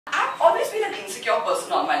always been an insecure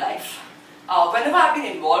person all my life. Whenever I've been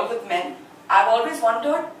involved with men, I've always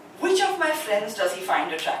wondered, which of my friends does he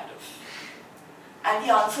find attractive? And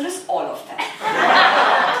the answer is all of them.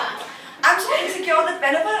 I'm so insecure that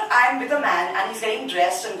whenever I'm with a man and he's getting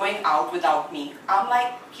dressed and going out without me, I'm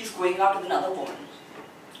like, he's going out with another woman.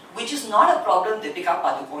 Which is not a problem Deepika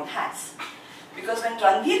Padukone has. Because when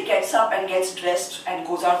Ranveer gets up and gets dressed and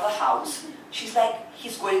goes out of the house, she's like,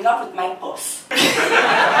 he's going out with my purse.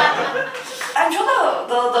 I'm sure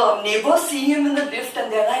the neighbors see him in the lift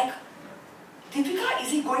and they're like, Deepika,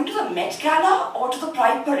 is he going to the Met Gala or to the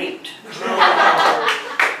Pride Parade?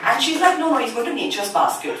 And she's like, no, he's going to Nature's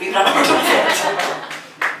Basket. We've run out of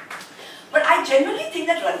it. But I genuinely think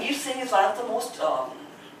that Ranveer Singh is one of the most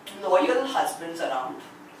loyal husbands around.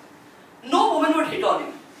 No woman would hit on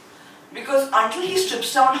him. Because until he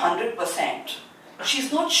strips down 100%,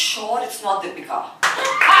 she's not sure it's not Deepika.